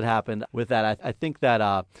stuff that happened with that. I think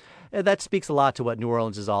that that speaks a lot to what New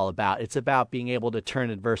Orleans is all about. It's about being able to turn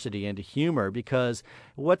adversity into humor, because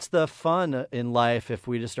what's the fun in life if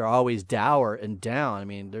we just are always dour and down? I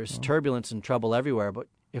mean, there's turbulence and trouble everywhere, but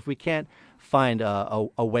if we can't find a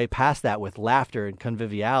way past that with laughter and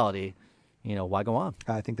conviviality, why go on?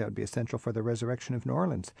 I think that would be essential for the resurrection of New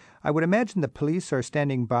Orleans. I would imagine the police are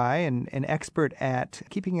standing by and an expert at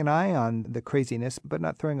keeping an eye on the craziness, but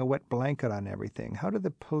not throwing a wet blanket on everything. How do the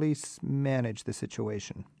police manage the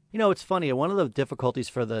situation? It's funny. One of the difficulties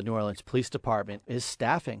for the New Orleans Police Department is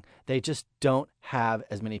staffing. They just don't have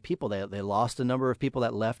as many people. They lost a number of people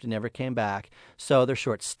that left and never came back, so they're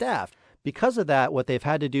short-staffed. Because of that, what they've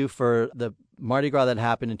had to do for the Mardi Gras that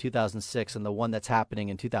happened in 2006 and the one that's happening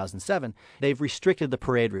in 2007, they've restricted the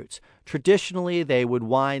parade routes. Traditionally, they would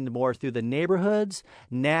wind more through the neighborhoods.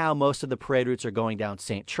 Now, most of the parade routes are going down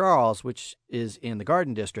St. Charles, which is in the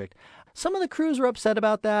Garden District. Some of the crews were upset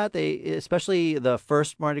about that. Especially the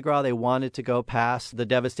first Mardi Gras, they wanted to go past the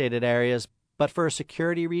devastated areas. But for a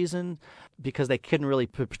security reason, because they couldn't really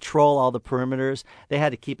patrol all the perimeters, they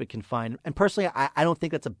had to keep it confined. And personally, I don't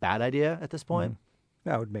think that's a bad idea at this point. Mm-hmm.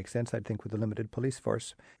 That would make sense, I think, with a limited police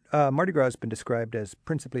force. Mardi Gras has been described as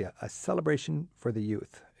principally a celebration for the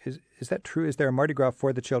youth. Is that true? Is there a Mardi Gras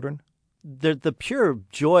for the children? The pure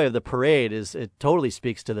joy of the parade it totally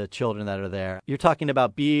speaks to the children that are there. You're talking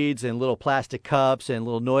about beads and little plastic cups and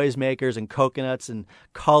little noisemakers and coconuts and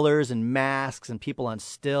colors and masks and people on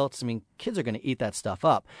stilts. I mean, kids are going to eat that stuff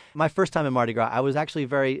up. My first time in Mardi Gras, I was actually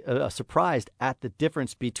very surprised at the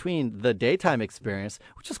difference between the daytime experience,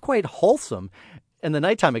 which is quite wholesome, and the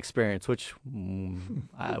nighttime experience, which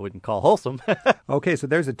I wouldn't call wholesome. Okay, so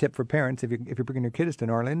there's a tip for parents. If you're bringing your kids to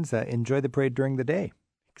New Orleans, enjoy the parade during the day.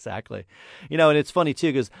 Exactly. And it's funny, too,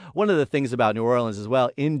 because one of the things about New Orleans as well,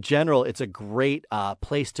 in general, it's a great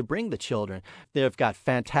place to bring the children. They've got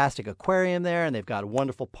fantastic aquarium there, and they've got a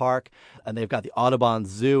wonderful park, and they've got the Audubon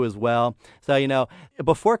Zoo as well. So,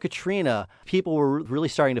 before Katrina, people were really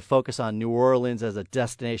starting to focus on New Orleans as a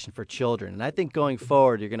destination for children. And I think going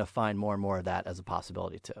forward, you're going to find more and more of that as a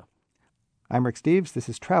possibility, too. I'm Rick Steves. This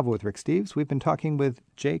is Travel with Rick Steves. We've been talking with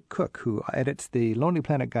Jay Cook, who edits the Lonely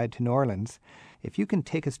Planet Guide to New Orleans. If you can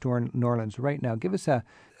take us to New Orleans right now, give us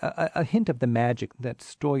a hint of the magic that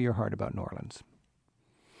stole your heart about New Orleans.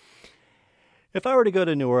 If I were to go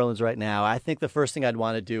to New Orleans right now, I think the first thing I'd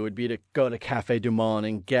want to do would be to go to Cafe Du Monde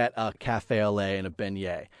and get a cafe au lait and a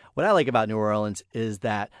beignet. What I like about New Orleans is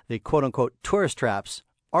that the quote-unquote tourist traps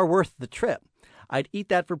are worth the trip. I'd eat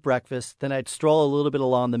that for breakfast, then I'd stroll a little bit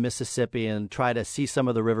along the Mississippi and try to see some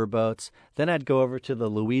of the riverboats. Then I'd go over to the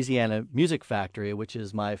Louisiana Music Factory, which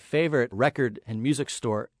is my favorite record and music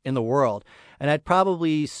store in the world. And I'd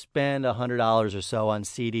probably spend $100 or so on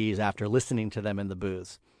CDs after listening to them in the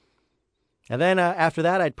booths. And then after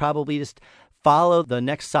that, I'd probably just follow the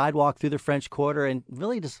next sidewalk through the French Quarter and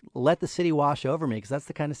really just let the city wash over me, because that's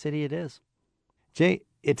the kind of city it is. Jay,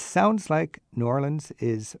 it sounds like New Orleans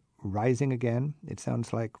is rising again. It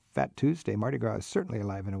sounds like Fat Tuesday, Mardi Gras, is certainly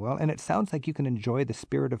alive and well. And it sounds like you can enjoy the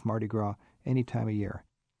spirit of Mardi Gras any time of year.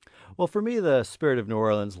 Well, for me, the spirit of New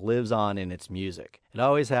Orleans lives on in its music. It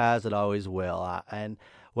always has, it always will.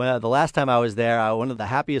 The last time I was there, one of the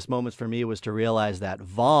happiest moments for me was to realize that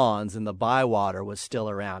Vaughn's in the Bywater was still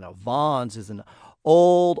around. Now, Vaughn's is an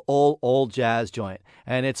old jazz joint,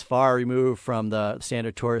 and it's far removed from the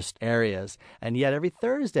standard tourist areas. And yet every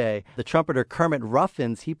Thursday, the trumpeter Kermit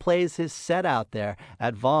Ruffins, he plays his set out there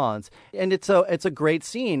at Vaughn's, and it's a great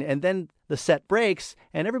scene. And then the set breaks,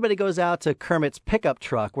 and everybody goes out to Kermit's pickup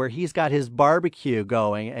truck where he's got his barbecue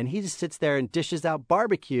going, and he just sits there and dishes out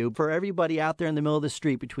barbecue for everybody out there in the middle of the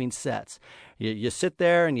street between sets. You sit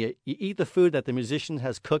there and you eat the food that the musician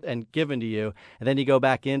has cooked and given to you, and then you go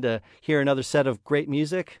back in to hear another set of great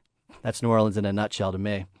music. That's New Orleans in a nutshell to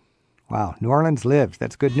me. Wow, New Orleans lives.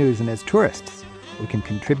 That's good news. And as tourists, we can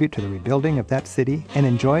contribute to the rebuilding of that city and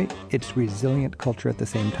enjoy its resilient culture at the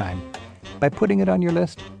same time by putting it on your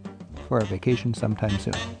list for a vacation sometime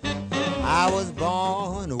soon. I was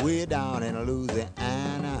born way down in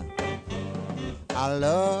Louisiana. I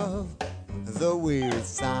love the weird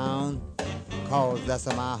sound, 'cause that's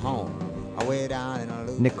my home, way down in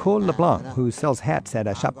Louisiana. Nicole LeBlanc, who sells hats at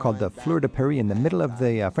a shop called the Fleur de Paris in the middle of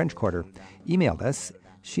the French Quarter, emailed us.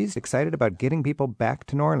 She's excited about getting people back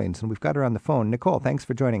to New Orleans, and we've got her on the phone. Nicole, thanks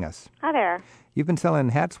for joining us. Hi there. You've been selling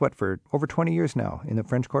hats, for over 20 years now in the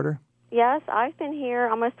French Quarter? Yes, I've been here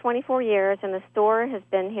almost 24 years, and the store has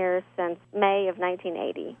been here since May of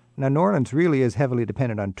 1980. Now, New Orleans really is heavily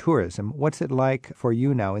dependent on tourism. What's it like for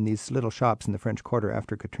you now in these little shops in the French Quarter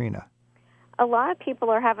after Katrina? A lot of people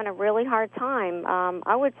are having a really hard time.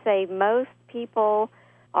 I would say most people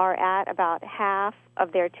are at about half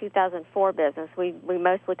of their 2004 business. We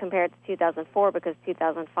mostly compare it to 2004 because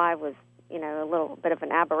 2005 was, a little bit of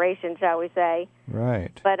an aberration, shall we say.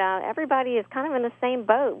 Right. But everybody is kind of in the same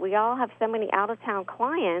boat. We all have so many out-of-town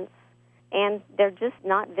clients, and they're just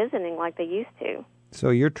not visiting like they used to.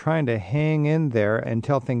 So you're trying to hang in there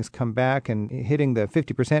until things come back, and hitting the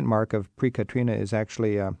 50% mark of pre-Katrina is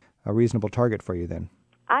actually a reasonable target for you then.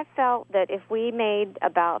 I felt that if we made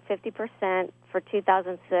about 50% for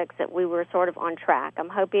 2006, that we were sort of on track. I'm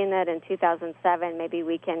hoping that in 2007 maybe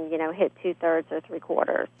we can, hit 2/3 or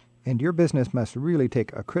 3/4. And your business must really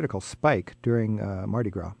take a critical spike during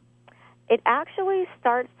Mardi Gras. It actually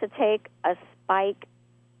starts to take a spike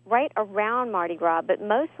right around Mardi Gras, but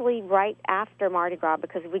mostly right after Mardi Gras,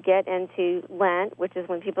 because we get into Lent, which is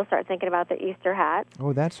when people start thinking about their Easter hats.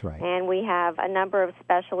 Oh, that's right. And we have a number of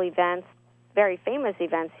special events, very famous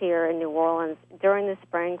events here in New Orleans during the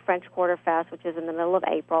spring, French Quarter Fest, which is in the middle of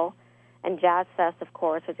April, and Jazz Fest, of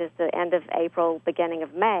course, which is the end of April, beginning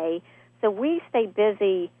of May. So we stay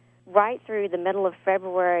busy right through the middle of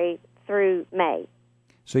February through May.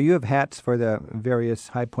 So you have hats for the various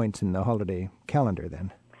high points in the holiday calendar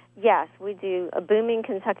then? Yes, we do a booming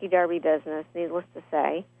Kentucky Derby business, needless to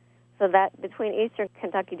say. So that between Easter and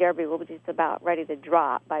Kentucky Derby, we'll be just about ready to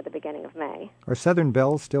drop by the beginning of May. Are Southern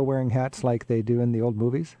Belles still wearing hats like they do in the old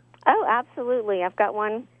movies? Oh, absolutely. I've got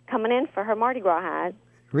one coming in for her Mardi Gras hat.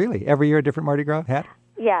 Really? Every year a different Mardi Gras hat?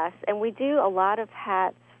 Yes, and we do a lot of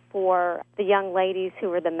hats for the young ladies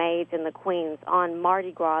who are the maids and the queens. On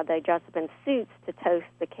Mardi Gras, they dress up in suits to toast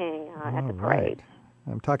the king at the parade. Right.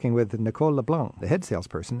 I'm talking with Nicole LeBlanc, the head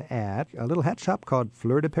salesperson at a little hat shop called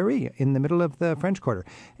Fleur de Paris in the middle of the French Quarter.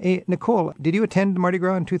 Hey, Nicole, did you attend Mardi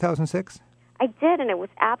Gras in 2006? I did, and it was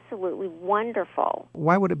absolutely wonderful.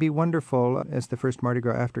 Why would it be wonderful as the first Mardi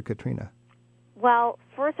Gras after Katrina? Well,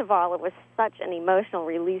 first of all, it was such an emotional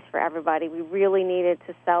release for everybody. We really needed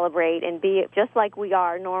to celebrate and be just like we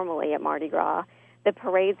are normally at Mardi Gras. The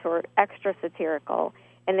parades were extra satirical,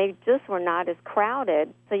 and they just were not as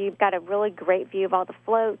crowded. So you've got a really great view of all the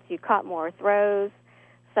floats. You caught more throws.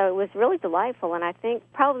 So it was really delightful, and I think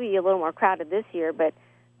probably a little more crowded this year, but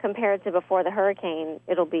compared to before the hurricane,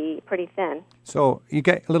 it'll be pretty thin. So you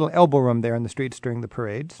get a little elbow room there in the streets during the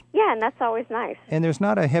parades. Yeah, and that's always nice. And there's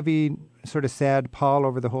not a heavy, sort of sad pall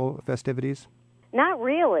over the whole festivities? Not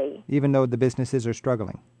really. Even though the businesses are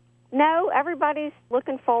struggling? No, everybody's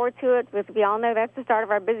looking forward to it because we all know that's the start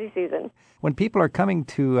of our busy season. When people are coming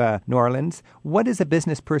to New Orleans, what does a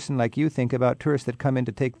business person like you think about tourists that come in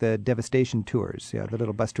to take the devastation tours, the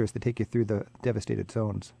little bus tours that take you through the devastated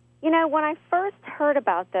zones? You know, when I first heard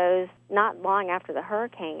about those not long after the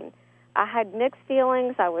hurricane, I had mixed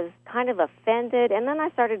feelings. I was kind of offended, and then I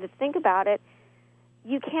started to think about it.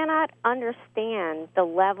 You cannot understand the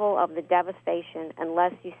level of the devastation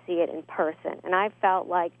unless you see it in person. And I felt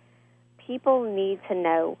like people need to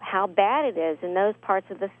know how bad it is in those parts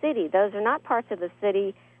of the city. Those are not parts of the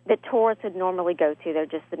city that tourists would normally go to. They're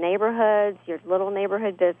just the neighborhoods, your little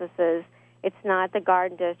neighborhood businesses. It's not the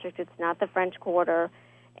Garden District. It's not the French Quarter.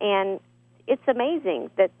 And it's amazing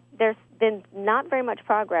that there's been not very much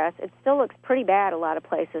progress. It still looks pretty bad a lot of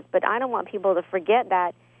places, but I don't want people to forget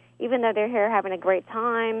that even though they're here having a great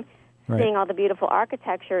time, seeing all the beautiful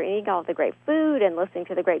architecture, eating all the great food, and listening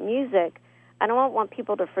to the great music, I don't want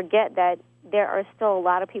people to forget that there are still a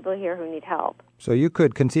lot of people here who need help. So you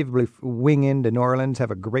could conceivably wing into New Orleans,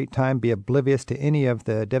 have a great time, be oblivious to any of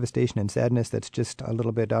the devastation and sadness that's just a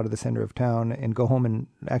little bit out of the center of town, and go home and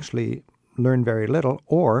actually learn very little.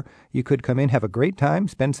 Or you could come in, have a great time,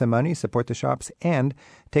 spend some money, support the shops, and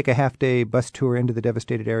take a half-day bus tour into the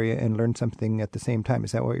devastated area and learn something at the same time.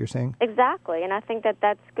 Is that what you're saying? Exactly, and I think that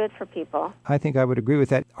that's good for people. I think I would agree with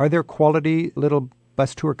that. Are there quality little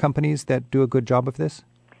bus tour companies that do a good job of this?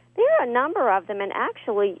 There are a number of them, and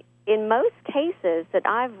actually, in most cases that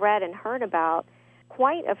I've read and heard about,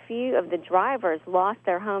 quite a few of the drivers lost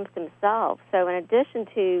their homes themselves. So in addition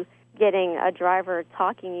to getting a driver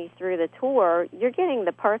talking you through the tour, you're getting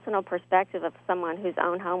the personal perspective of someone whose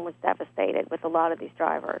own home was devastated with a lot of these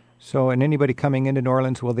drivers. So, and anybody coming into New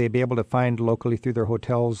Orleans, will they be able to find locally through their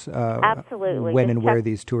hotels Absolutely. when and where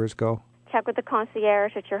these tours go? Check with the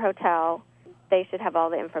concierge at your hotel. They should have all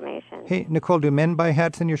the information. Hey, Nicole, do men buy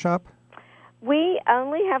hats in your shop? We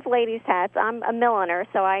only have ladies' hats. I'm a milliner,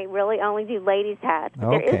 so I really only do ladies' hats.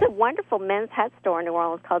 Okay. There is a wonderful men's hat store in New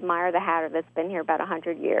Orleans called Meyer the Hatter that's been here about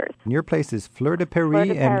 100 years. And your place is Fleur de Paris. Fleur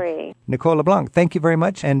de Paris. And Nicole LeBlanc, thank you very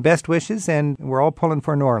much, and best wishes, and we're all pulling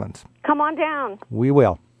for New Orleans. Come on down. We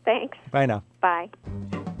will. Thanks. Bye now. Bye.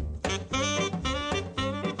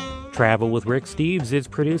 Travel with Rick Steves is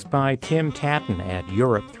produced by Tim Tatton at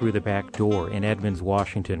Europe Through the Back Door in Edmonds,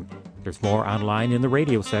 Washington. There's more online in the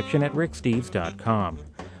radio section at ricksteves.com.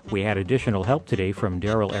 We had additional help today from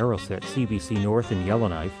Daryl Arros at CBC North in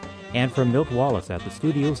Yellowknife and from Milt Wallace at the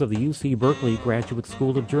studios of the UC Berkeley Graduate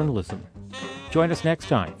School of Journalism. Join us next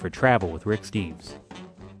time for Travel with Rick Steves.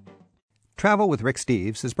 Travel with Rick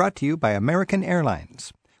Steves is brought to you by American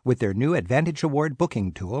Airlines. With their new Advantage Award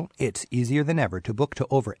booking tool, it's easier than ever to book to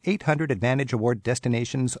over 800 Advantage Award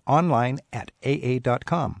destinations online at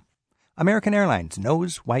aa.com. American Airlines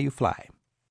knows why you fly.